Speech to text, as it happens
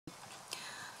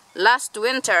Last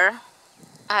winter,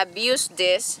 I have used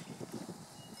this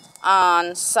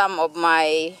on some of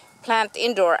my plant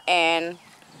indoor, and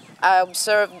I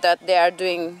observed that they are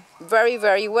doing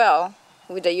very well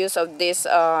with the use of this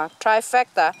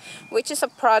Trifecta, which is a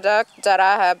product that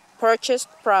I have purchased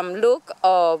from Luke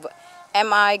of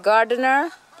MI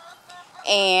Gardener.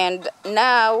 And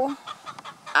now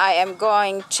I am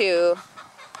going to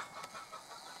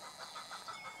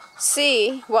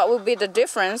see what will be the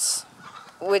difference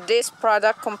with this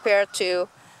product compared to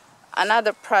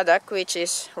another product, which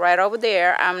is right over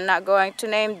there. I'm not going to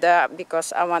name that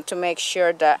because I want to make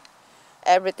sure that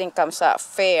everything comes out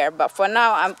fair. But for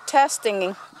now, I'm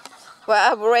testing.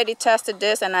 Well, I've already tested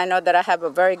this and I know that I have a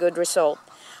very good result.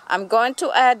 I'm going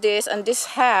to add this on this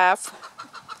half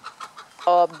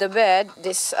of the bed,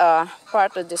 this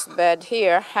part of this bed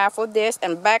here, half of this,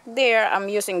 and back there I'm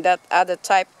using that other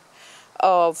type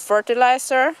of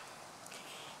fertilizer.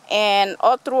 And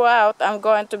all throughout I'm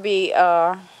going to be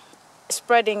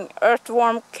spreading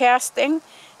earthworm casting,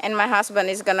 and my husband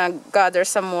is gonna gather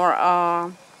some more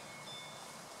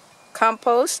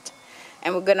compost,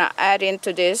 and we're gonna add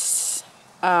into this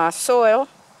soil,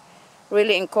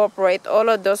 really incorporate all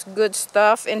of those good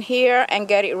stuff in here and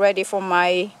get it ready for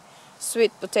my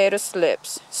sweet potato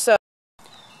slips. So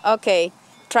okay,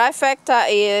 Trifecta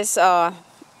is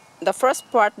the first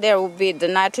part there will be the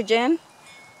nitrogen,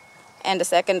 and the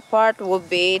second part will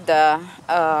be the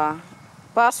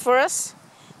phosphorus,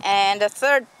 and the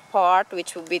third part,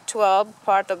 which will be 12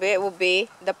 part of it, will be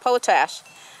the potash.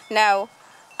 Now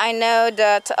I know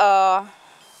that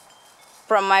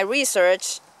from my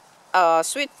research,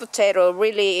 sweet potato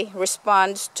really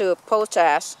responds to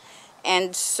potash,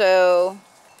 and so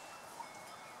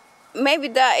maybe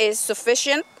that is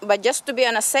sufficient, but just to be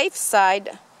on a safe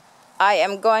side, I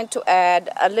am going to add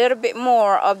a little bit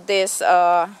more of this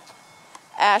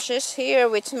ashes here,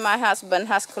 which my husband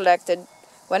has collected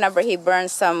whenever he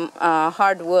burns some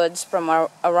hardwoods from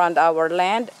around our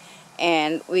land,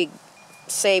 and we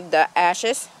save the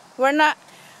ashes.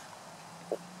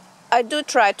 I do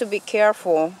try to be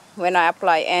careful when I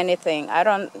apply anything. I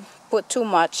don't put too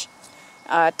much.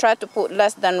 I try to put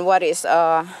less than what is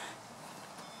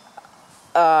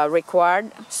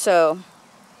required. So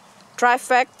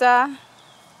Trifecta,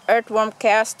 earthworm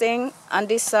casting on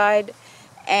this side,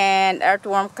 and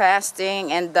earthworm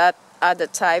casting and that other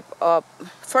type of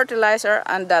fertilizer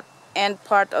on that end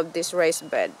part of this raised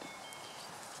bed.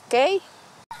 Okay,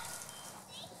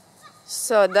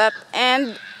 so that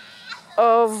end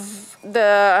of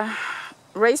the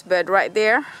raised bed right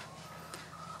there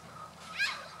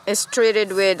is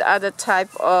treated with other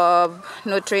type of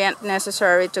nutrient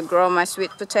necessary to grow my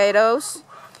sweet potatoes,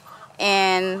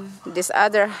 and this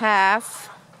other half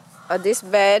of this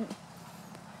bed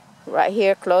right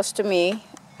here close to me,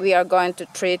 we are going to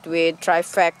treat with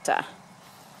Trifecta.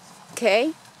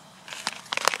 Okay,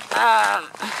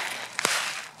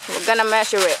 we're gonna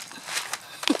measure it.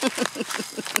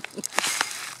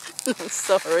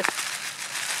 Sorry.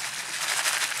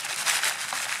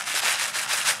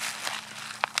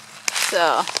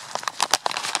 So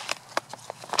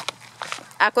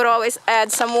I could always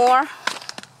add some more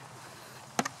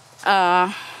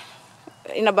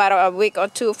in about a week or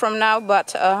two from now,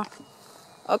 but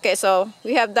okay, so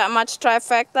we have that much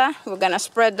Trifecta. We're gonna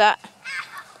spread that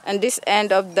on this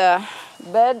end of the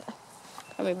bed.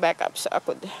 Let me back up so I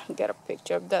could get a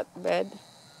picture of that bed.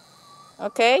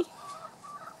 Okay,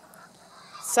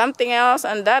 something else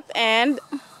on that end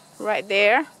right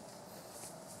there,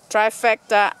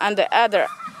 Trifecta on the other,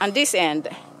 on this end,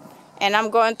 and I'm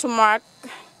going to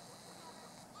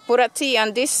put a T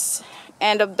on this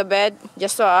end of the bed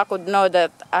just so I could know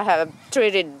that I have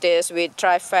treated this with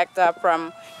Trifecta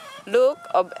from Luke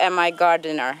of MI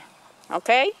Gardener.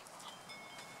 Okay,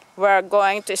 we're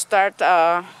going to start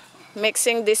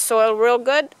mixing this soil real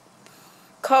good,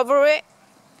 cover it,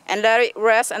 and let it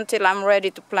rest until I'm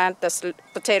ready to plant the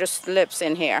potato slips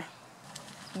in here.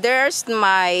 There's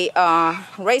my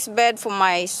raised bed for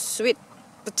my sweet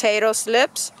potato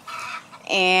slips,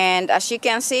 and as you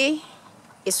can see,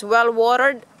 it's well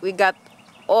watered. We got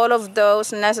all of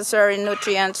those necessary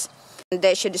nutrients.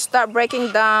 They should start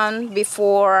breaking down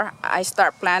before I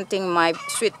start planting my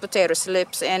sweet potato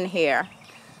slips in here.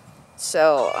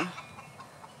 So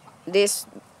this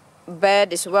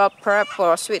bed is well prepped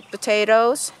for sweet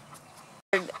potatoes.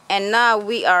 And now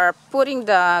we are putting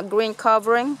the green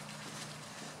covering.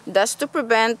 That's to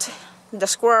prevent the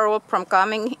squirrel from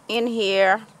coming in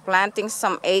here, planting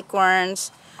some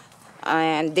acorns,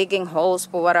 and digging holes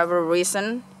for whatever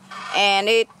reason. And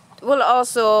it will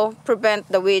also prevent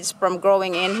the weeds from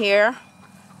growing in here.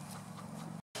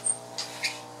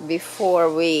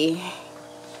 before we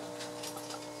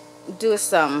do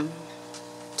some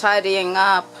tidying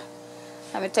up.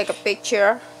 Let me take a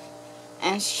picture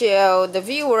and show the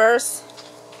viewers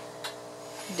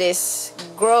this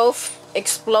growth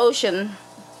explosion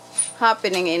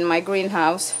happening in my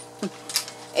greenhouse.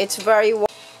 It's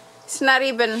it's not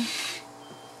even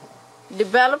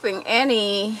developing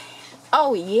any.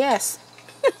 Oh yes.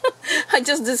 I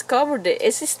just discovered it.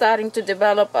 It's starting to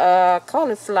develop a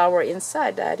cauliflower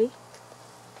inside, Daddy.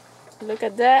 Look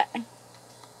at that.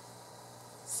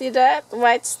 See that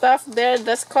white stuff there?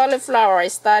 That's cauliflower.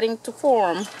 It's starting to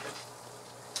form.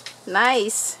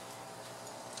 Nice.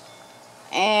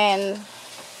 And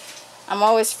I'm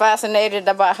always fascinated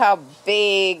about how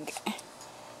big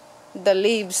the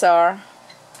leaves are.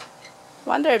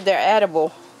 Wonder if they're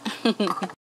edible.